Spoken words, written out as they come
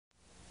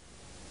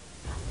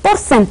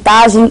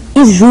Porcentagem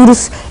e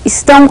juros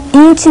estão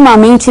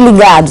intimamente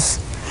ligados.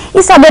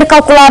 E saber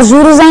calcular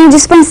juros é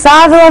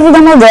indispensável à vida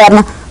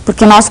moderna,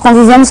 porque nós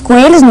convivemos com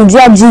eles no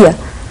dia a dia.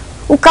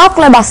 O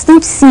cálculo é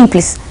bastante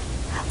simples.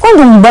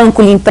 Quando um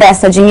banco lhe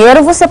empresta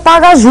dinheiro, você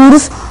paga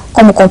juros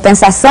como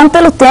compensação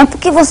pelo tempo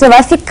que você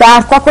vai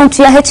ficar com a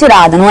quantia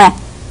retirada, não é?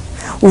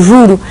 O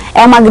juro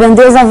é uma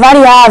grandeza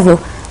variável,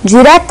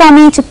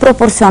 diretamente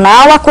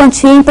proporcional à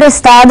quantia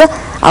emprestada,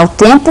 ao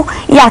tempo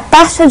e à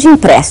taxa de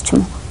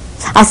empréstimo.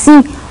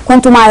 Assim,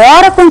 quanto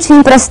maior a quantia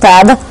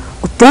emprestada,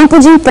 o tempo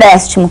de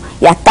empréstimo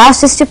e a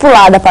taxa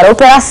estipulada para a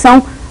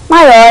operação,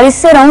 maiores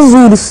serão os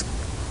juros.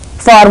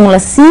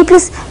 Fórmulas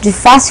simples, de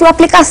fácil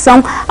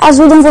aplicação,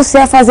 ajudam você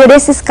a fazer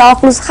esses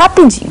cálculos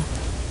rapidinho.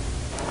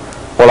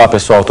 Olá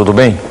pessoal, tudo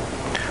bem?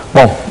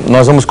 Bom,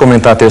 nós vamos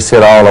comentar a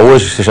terceira aula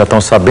hoje, vocês já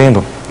estão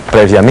sabendo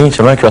previamente,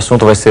 não é? Que o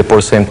assunto vai ser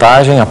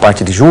porcentagem, a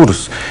parte de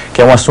juros,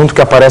 que é um assunto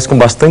que aparece com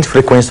bastante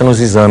frequência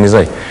nos exames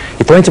aí.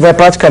 Então a gente vai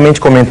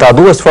praticamente comentar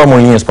duas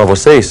formulinhas para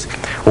vocês,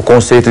 o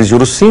conceito de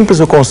juros simples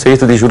e o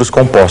conceito de juros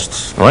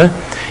compostos, não é?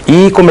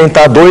 E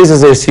comentar dois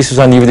exercícios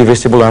a nível de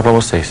vestibular para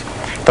vocês.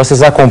 Então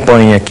vocês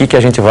acompanhem aqui que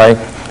a gente vai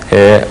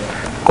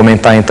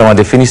comentar então a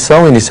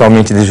definição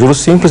inicialmente de juros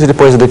simples e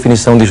depois a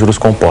definição de juros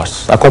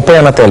compostos.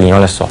 Acompanha na telinha,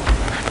 olha só.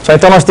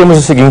 Então nós temos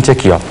o seguinte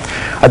aqui, ó.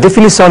 A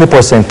definição de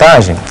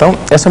porcentagem, então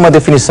essa é uma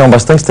definição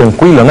bastante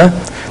tranquila, né?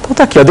 Então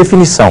tá aqui, ó, a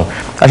definição.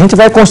 A gente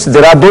vai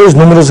considerar dois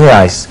números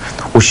reais.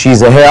 O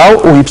x é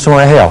real, o y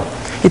é real.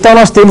 Então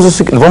nós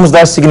vamos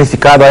dar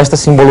significado a esta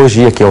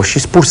simbologia aqui, ó, o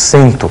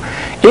x%.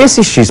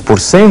 Esse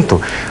x%,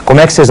 como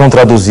é que vocês vão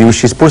traduzir o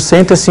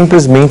x%? É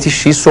simplesmente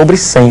x sobre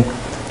 100.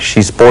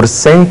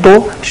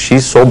 x%,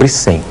 x sobre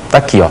 100. Está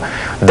aqui, ó,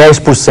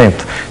 10%.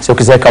 Se eu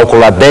quiser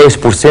calcular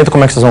 10%,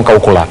 como é que vocês vão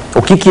calcular?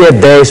 O que é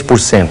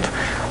 10%?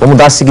 Vamos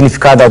dar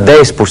significado a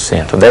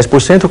 10%.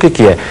 10% o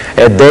que é?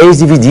 É 10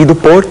 dividido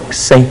por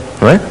 100,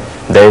 não é?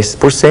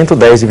 10%,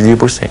 10 dividido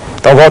por 100.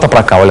 Então volta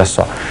para cá, olha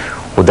só.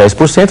 O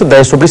 10%,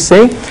 10 sobre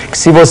 100, que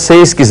se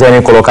vocês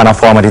quiserem colocar na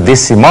forma de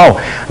decimal,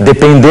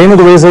 dependendo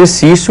do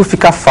exercício,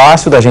 fica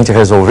fácil da gente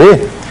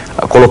resolver,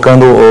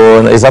 colocando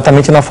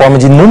exatamente na forma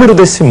de número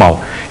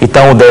decimal.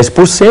 Então, o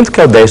 10%, que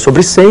é o 10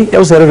 sobre 100, é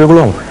o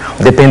 0,1.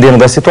 Dependendo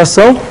da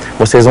situação,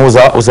 vocês vão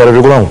usar o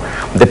 0,1.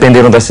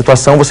 Dependendo da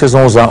situação, vocês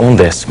vão usar um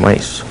décimo, é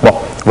isso.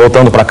 Bom,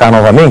 voltando para cá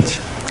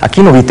novamente,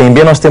 aqui no item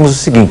B nós temos o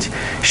seguinte,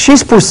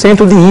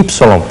 x% de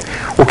y.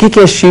 O que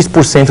é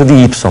x% de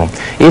y?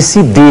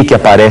 Esse d que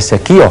aparece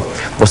aqui, ó,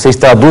 vocês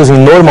traduzem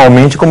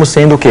normalmente como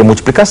sendo o quê?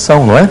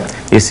 Multiplicação, não é?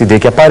 Esse d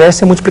que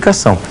aparece é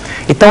multiplicação.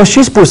 Então,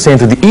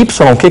 x% de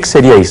y, o que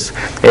seria isso?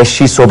 É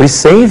x sobre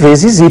 100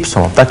 vezes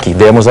y. Está aqui,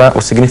 demos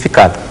o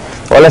significado.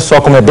 Olha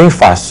só como é bem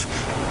fácil.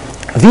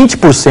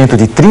 20%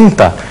 de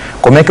 30,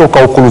 como é que eu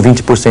calculo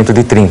 20%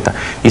 de 30?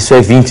 Isso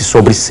é 20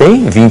 sobre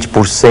 100,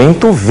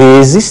 20%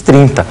 vezes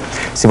 30.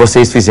 Se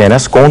vocês fizerem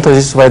as contas,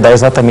 isso vai dar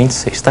exatamente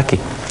 6. Está aqui.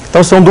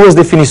 Então, são duas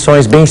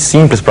definições bem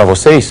simples para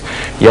vocês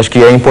e acho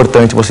que é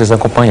importante vocês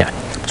acompanharem.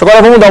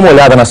 Agora, vamos dar uma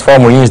olhada nas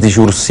formulinhas de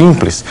juros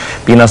simples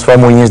e nas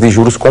formulinhas de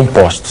juros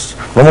compostos.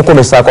 Vamos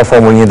começar com a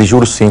formulinha de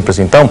juros simples,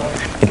 então.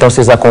 Então,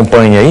 vocês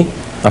acompanhem aí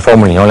na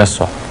formulinha, olha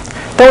só.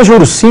 Então,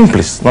 juros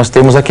simples, nós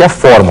temos aqui a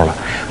fórmula.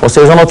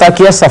 Vocês vão notar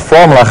que essa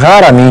fórmula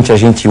raramente a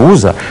gente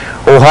usa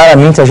ou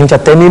raramente a gente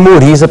até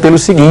memoriza pelo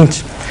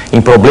seguinte. Em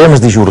problemas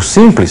de juros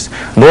simples,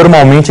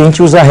 normalmente a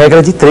gente usa a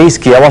regra de 3,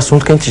 que é o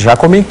assunto que a gente já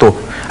comentou.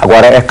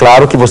 Agora, é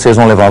claro que vocês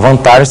vão levar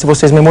vantagem se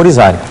vocês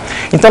memorizarem.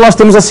 Então, nós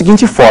temos a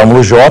seguinte fórmula.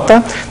 O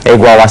J é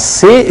igual a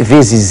C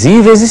vezes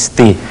I vezes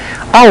T,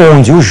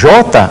 aonde o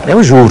J é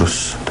os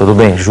juros, tudo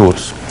bem?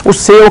 Juros. O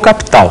C é o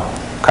capital.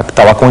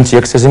 Capital, a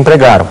quantia que vocês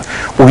empregaram.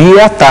 O I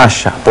é a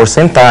taxa, a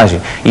porcentagem,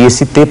 e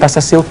esse T passa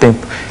a ser o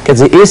tempo. Quer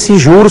dizer, esses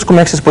juros, como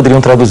é que vocês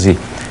poderiam traduzir?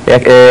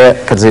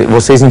 Quer dizer,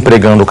 vocês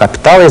empregando o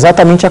capital é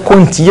exatamente a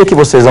quantia que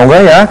vocês vão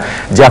ganhar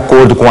de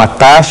acordo com a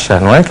taxa,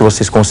 não é, que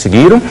vocês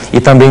conseguiram e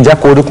também de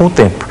acordo com o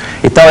tempo.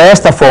 Então,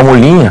 esta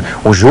formulinha,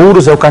 os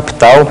juros é o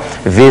capital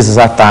vezes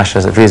a taxa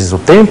vezes o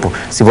tempo.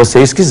 Se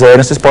vocês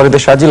quiserem, vocês podem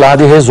deixar de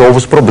lado e resolver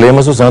os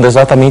problemas usando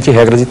exatamente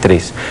regra de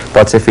 3.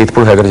 Pode ser feito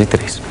por regra de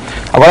 3.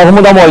 Agora,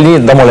 vamos dar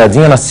uma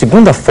olhadinha na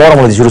segunda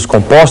fórmula de juros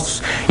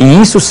compostos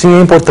e isso sim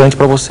é importante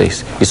para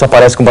vocês. Isso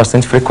aparece com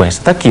bastante frequência.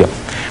 Está aqui,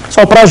 ó.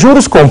 Só para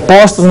juros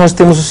compostos nós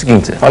temos o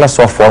seguinte, olha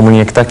só a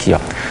formulinha que está aqui, ó.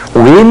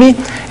 O M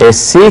é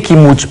C que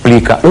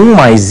multiplica 1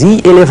 mais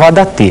I elevado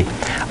a T.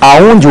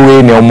 Aonde o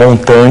M é o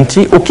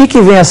montante, o que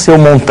vem a ser o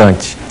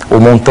montante? O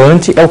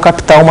montante é o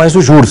capital mais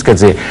os juros, quer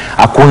dizer,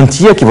 a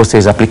quantia que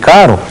vocês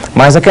aplicaram,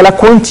 mais aquela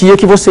quantia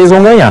que vocês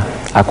vão ganhar.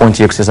 A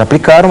quantia que vocês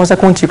aplicaram, mas a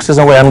quantia que vocês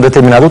vão ganhar num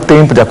determinado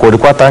tempo, de acordo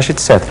com a taxa,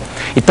 etc.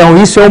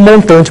 Então, isso é o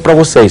montante para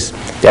vocês.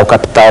 É o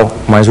capital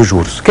mais os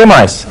juros. O que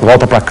mais?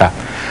 Volta para cá.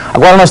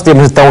 Agora nós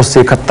temos então o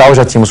C capital,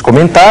 já tínhamos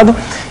comentado.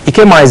 E o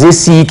que mais?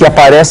 Esse I que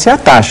aparece é a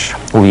taxa.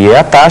 O I é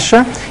a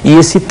taxa e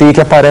esse T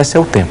que aparece é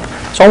o tempo.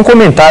 Só um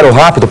comentário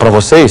rápido para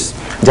vocês.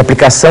 de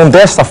aplicação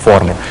dessa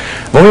fórmula.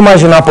 Vamos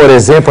imaginar, por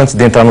exemplo, antes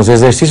de entrar nos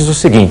exercícios, o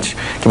seguinte,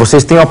 que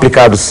vocês tenham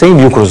aplicado 100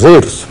 mil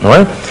cruzeiros, não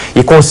é?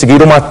 E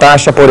conseguiram uma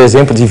taxa, por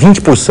exemplo, de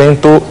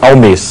 20% ao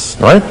mês,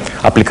 não é?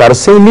 Aplicaram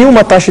 100 mil,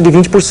 uma taxa de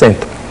 20%.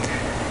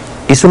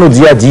 Isso no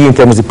dia a dia, em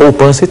termos de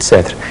poupança,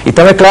 etc.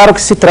 Então, é claro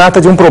que se trata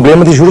de um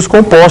problema de juros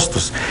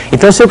compostos.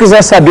 Então, se eu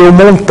quiser saber o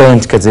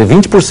montante, quer dizer,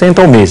 20%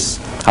 ao mês,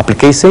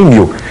 apliquei 100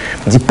 mil.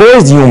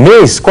 Depois de um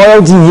mês, qual é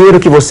o dinheiro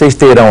que vocês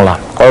terão lá?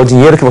 Qual é o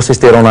dinheiro que vocês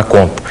terão na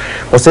conta?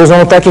 Vocês vão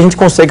notar que a gente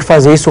consegue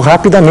fazer isso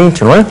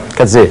rapidamente, não é?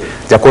 Quer dizer,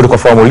 de acordo com a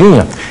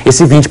formulinha,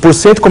 esse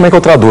 20%, como é que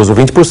eu traduzo? O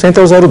 20%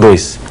 é o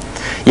 0,2.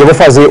 E eu vou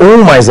fazer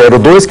 1 mais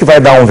 0,2, que vai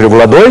dar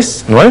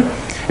 1,2, não é?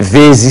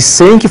 Vezes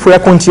 100, que foi a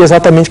quantia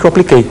exatamente que eu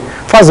apliquei.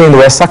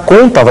 Fazendo essa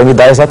conta, vai me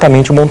dar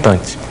exatamente o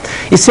montante.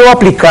 E se eu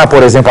aplicar,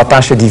 por exemplo, a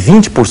taxa de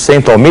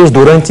 20% ao mês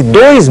durante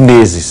 2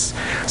 meses,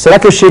 será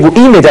que eu chego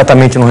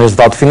imediatamente no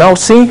resultado final?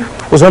 Sim,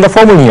 usando a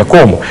formulinha.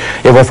 Como?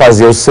 Eu vou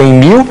fazer os 100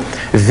 mil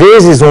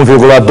vezes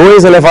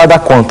 1,2 elevado à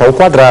conta ao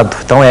quadrado.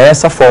 Então, é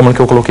essa a fórmula que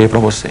eu coloquei para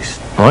vocês,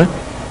 não é?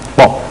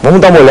 Bom,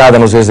 vamos dar uma olhada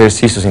nos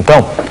exercícios,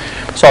 então.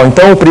 Pessoal,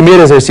 então, o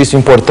primeiro exercício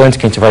importante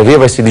que a gente vai ver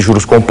vai ser de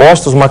juros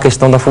compostos, uma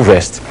questão da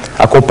FUVEST.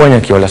 Acompanha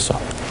aqui, olha só.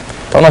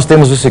 Então, nós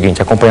temos o seguinte,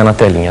 acompanha na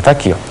telinha, está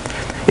aqui,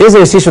 ó.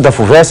 Exercício da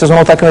FUVEST, vocês vão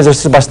notar que é um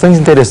exercício bastante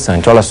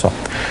interessante, olha só.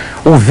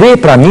 O V,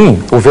 para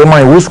mim, o V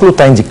maiúsculo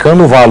está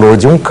indicando o valor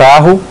de um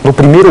carro no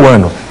primeiro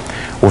ano.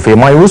 O V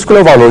maiúsculo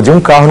é o valor de um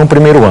carro no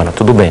primeiro ano,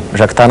 tudo bem.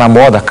 Já que está na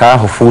moda,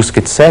 carro, Fusca,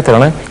 etc.,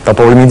 né? Então,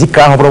 problema de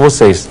carro para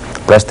vocês.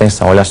 Presta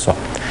atenção, olha só.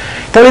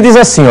 Então, ele diz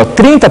assim, ó,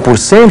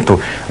 30%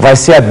 vai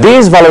ser a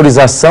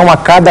desvalorização a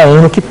cada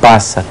ano que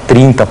passa.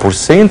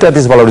 30% é a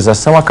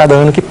desvalorização a cada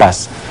ano que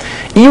passa.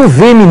 E o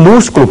V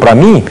minúsculo, para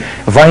mim,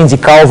 vai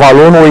indicar o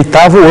valor no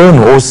 8º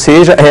ano, ou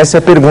seja, essa é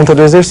a pergunta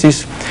do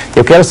exercício.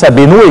 Eu quero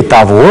saber, no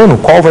 8º ano,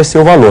 qual vai ser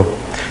o valor.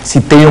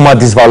 Se tem uma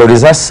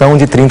desvalorização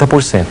de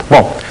 30%.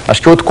 Bom,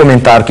 acho que outro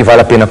comentário que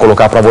vale a pena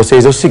colocar para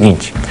vocês é o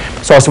seguinte.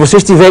 Só, se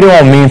vocês tiverem um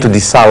aumento de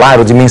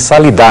salário, de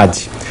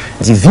mensalidade,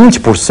 de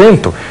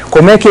 20%,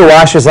 como é que eu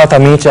acho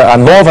exatamente a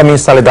nova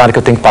mensalidade que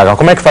eu tenho que pagar?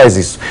 Como é que faz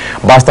isso?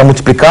 Basta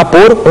multiplicar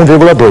por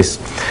 1,2.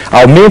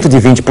 Aumento de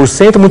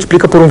 20%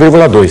 multiplica por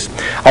 1,2.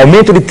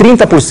 Aumento de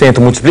 30%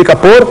 multiplica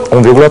por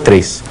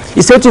 1,3.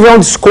 E se eu tiver um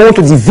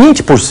desconto de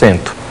 20%,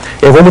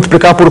 eu vou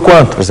multiplicar por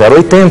quanto?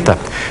 0,80.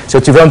 Se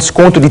eu tiver um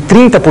desconto de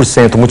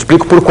 30%,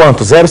 multiplico por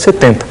quanto?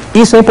 0,70.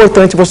 Isso é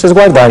importante vocês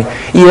guardarem.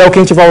 E é o que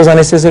a gente vai usar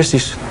nesse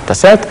exercício, tá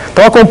certo?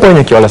 Então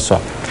acompanhe aqui, olha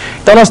só.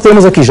 Então, nós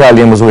temos aqui, já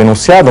lemos o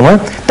enunciado, não é?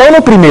 Então,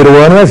 no primeiro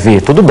ano é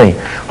V, tudo bem.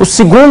 No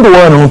segundo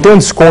ano, não tem um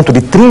desconto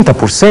de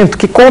 30%,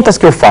 que contas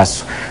que eu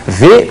faço?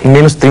 V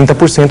menos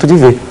 30% de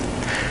V.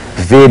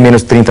 V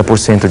menos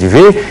 30% de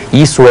V,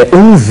 isso é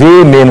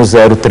 1V menos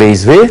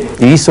 0,3V,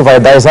 e isso vai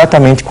dar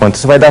exatamente quanto?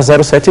 Isso vai dar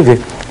 0,7V.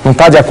 Não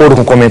está de acordo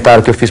com o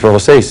comentário que eu fiz para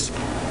vocês?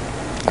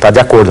 Está de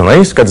acordo, não é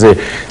isso? Quer dizer,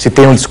 se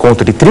tem um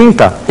desconto de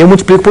 30, eu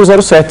multiplico por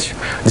 0,7.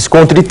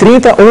 Desconto de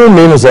 30, 1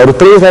 menos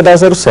 0,3 vai dar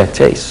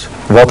 0,7, é isso.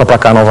 Volta para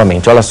cá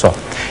novamente, olha só.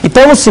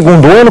 Então, no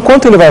segundo ano,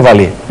 quanto ele vai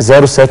valer?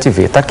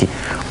 0,7V, está aqui.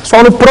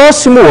 Só no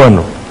próximo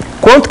ano.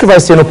 Quanto que vai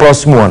ser no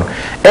próximo ano?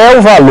 É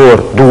o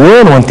valor do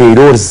ano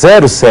anterior,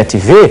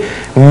 0,7V,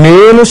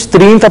 menos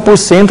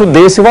 30%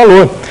 desse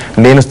valor.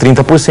 Menos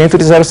 30%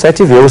 de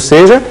 0,7V, ou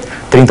seja,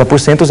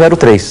 30%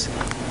 0,3.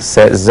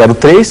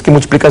 0,3 que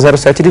multiplica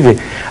 0,7 de V.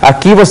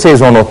 Aqui vocês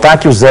vão notar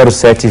que o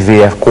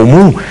 0,7V é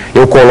comum,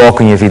 eu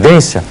coloco em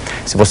evidência.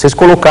 Se vocês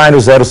colocarem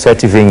o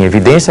 0,7V em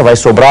evidência, vai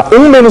sobrar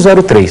 1 menos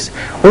 0,3.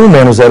 1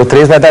 menos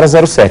 0,3 vai dar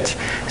 0,7.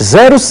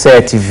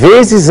 0,7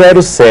 vezes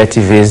 0,7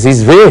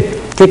 vezes V,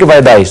 o que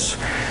vai dar isso?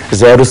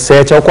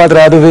 0,7 ao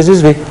quadrado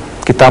vezes V,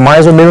 que está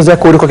mais ou menos de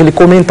acordo com aquele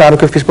comentário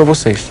que eu fiz para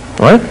vocês,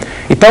 não é?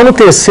 Então, no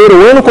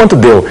terceiro ano, quanto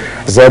deu?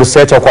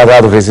 0,7 ao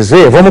quadrado vezes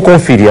V? Vamos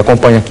conferir,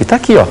 acompanha aqui, está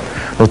aqui, ó.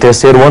 No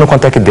terceiro ano,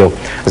 quanto é que deu?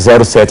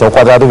 0,7 ao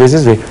quadrado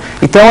vezes V.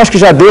 Então, acho que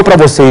já deu para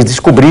vocês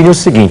descobrirem o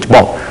seguinte.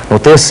 Bom, no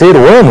terceiro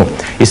ano,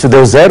 isso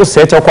deu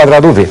 0,7 ao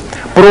quadrado V.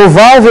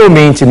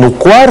 Provavelmente, no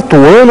quarto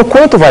ano,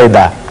 quanto vai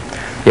dar?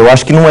 Eu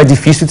acho que não é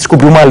difícil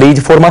descobrir uma lei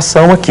de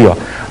formação aqui, ó.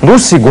 No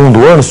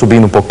segundo ano,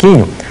 subindo um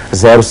pouquinho,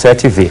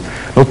 0,7V.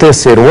 No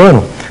terceiro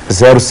ano,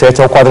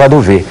 0,7 ao quadrado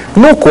V.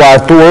 No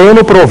quarto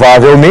ano,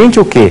 provavelmente,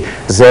 o quê?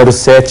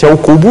 0,7 ao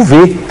cubo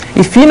V.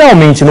 E,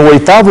 finalmente, no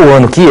oitavo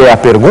ano, que é a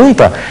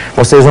pergunta,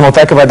 vocês vão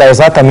notar que vai dar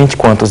exatamente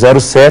quanto?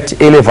 0,7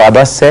 elevado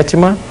à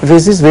sétima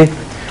vezes V.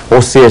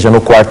 Ou seja, no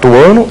quarto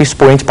ano, o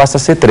expoente passa a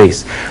ser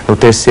 3. No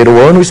terceiro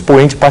ano, o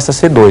expoente passa a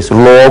ser 2.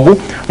 Logo,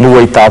 no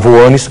oitavo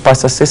ano, isso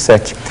passa a ser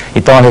 7.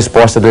 Então, a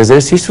resposta do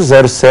exercício,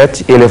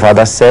 0,7 elevado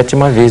à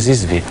sétima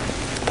vezes V.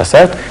 Tá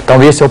certo?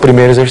 Então, esse é o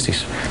primeiro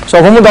exercício. Só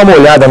vamos dar uma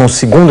olhada no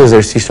segundo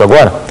exercício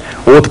agora.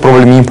 Outro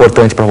probleminha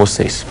importante para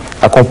vocês.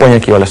 Acompanhe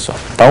aqui, olha só.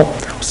 Então,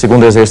 o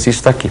segundo exercício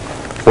está aqui.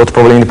 Outro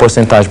problema de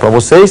porcentagem para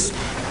vocês.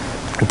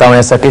 Então,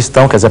 essa é a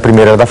questão, quer dizer, a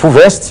primeira é da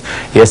FUVEST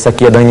e essa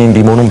aqui é da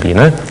ENEM, Monumbi,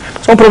 né?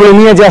 Só um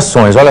probleminha de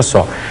ações, olha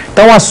só.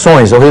 Então,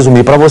 ações, eu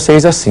resumi para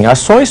vocês assim.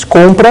 Ações,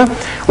 compra,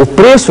 o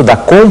preço da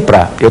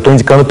compra, eu estou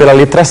indicando pela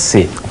letra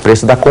C. O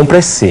preço da compra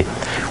é C.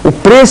 O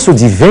preço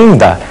de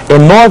venda é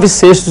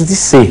 9/6 de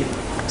C.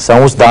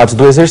 São os dados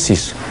do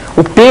exercício.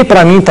 O P,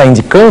 para mim, está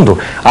indicando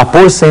a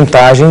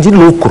porcentagem de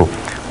lucro.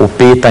 O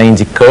P está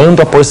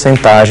indicando a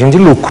porcentagem de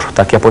lucro.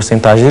 Está aqui a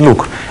porcentagem de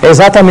lucro. É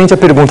exatamente a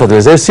pergunta do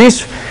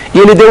exercício e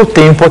ele deu o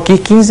tempo aqui,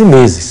 15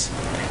 meses.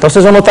 Então,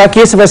 vocês vão notar que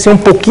esse vai ser um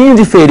pouquinho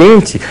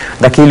diferente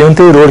daquele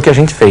anterior que a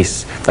gente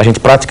fez. A gente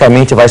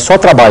praticamente vai só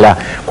trabalhar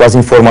com as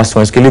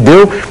informações que ele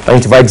deu, a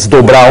gente vai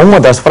desdobrar uma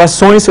das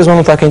frações, vocês vão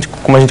notar que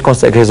como a gente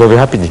consegue resolver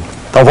rapidinho.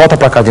 Então, volta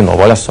para cá de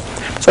novo, olha só.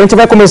 A gente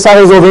vai começar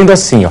resolvendo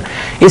assim, ó.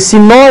 Esse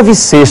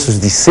 9/6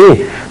 de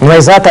C não é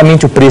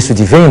exatamente o preço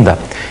de venda,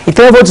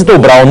 então eu vou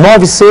desdobrar o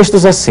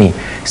 9/6 assim,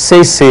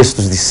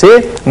 6/6 de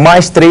C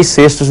mais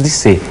 3/6 de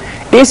C.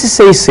 Esse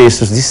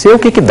 6/6 de C, o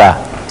que que dá?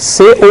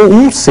 C ou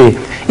 1C,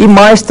 e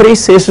mais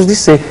 3/6 de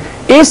C.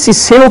 Esse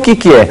C o que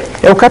que é?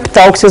 É o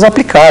capital que vocês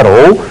aplicaram,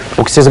 ou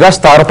o que vocês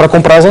gastaram para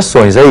comprar as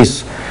ações, é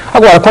isso.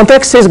 Agora, quanto é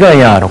que vocês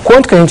ganharam?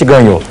 Quanto que a gente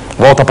ganhou?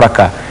 Volta para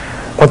cá.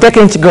 Quanto é que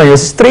a gente ganhou?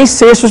 Esses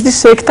 3/6 de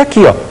C que está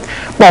aqui, ó.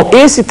 Bom,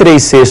 esse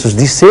 3/6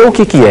 de C, o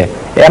que que é?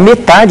 É a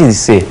metade de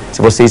C.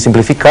 Se vocês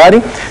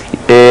simplificarem,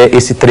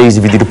 esse 3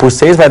 dividido por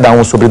 6 vai dar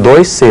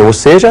 1/2C, ou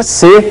seja,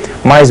 C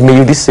mais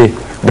meio de C.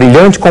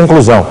 Brilhante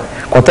conclusão.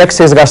 Quanto é que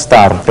vocês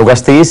gastaram? Eu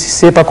gastei esse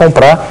C para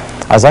comprar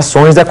as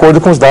ações de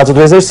acordo com os dados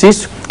do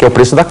exercício, que é o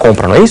preço da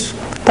compra, não é isso?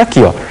 Está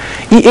aqui, ó.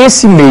 E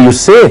esse meio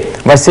C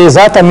vai ser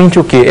exatamente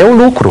o quê? É o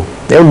lucro.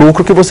 É o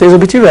lucro que vocês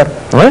obtiveram,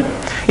 não é?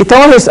 Então,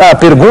 a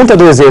pergunta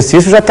do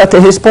exercício já está até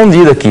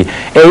respondida aqui.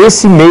 É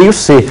esse meio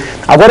C.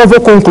 Agora eu vou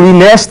concluir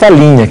nesta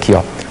linha aqui,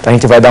 ó. A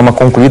gente vai dar uma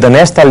concluída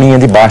nesta linha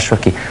de baixo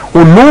aqui. O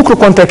lucro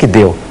quanto é que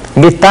deu?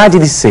 Metade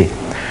de C.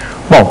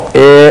 Bom,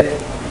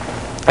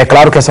 é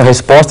claro que essa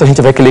resposta a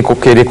gente vai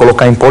querer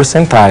colocar em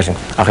porcentagem.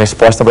 A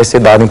resposta vai ser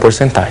dada em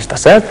porcentagem, tá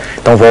certo?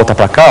 Então, volta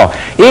para cá,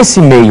 ó. Esse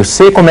meio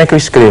C, como é que eu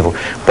escrevo?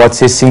 Pode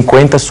ser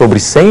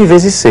 50/100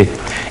 vezes C.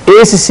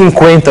 Esse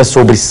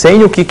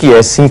 50/100, o que que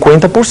é?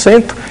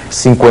 50%.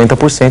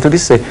 50% de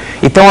C.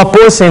 Então, a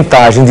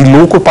porcentagem de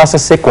lucro passa a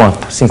ser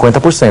quanto?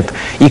 50%.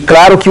 E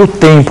claro que o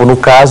tempo, no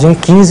caso, em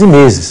 15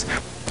 meses.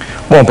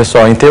 Bom,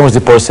 pessoal, em termos de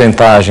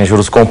porcentagem,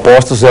 juros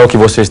compostos é o que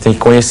vocês têm que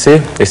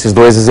conhecer. Esses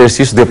dois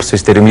exercícios deu para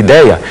vocês terem uma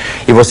ideia.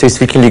 E vocês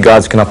fiquem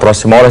ligados que na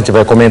próxima aula a gente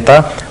vai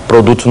comentar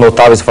produtos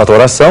notáveis e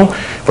fatoração.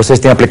 Vocês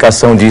têm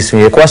aplicação disso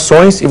em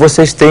equações e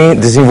vocês têm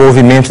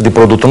desenvolvimento de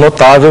produto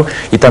notável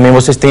e também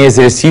vocês têm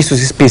exercícios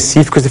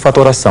específicos de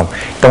fatoração.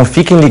 Então,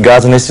 fiquem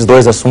ligados nesses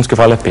dois assuntos que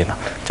vale a pena.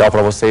 Tchau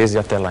para vocês e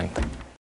até lá, então.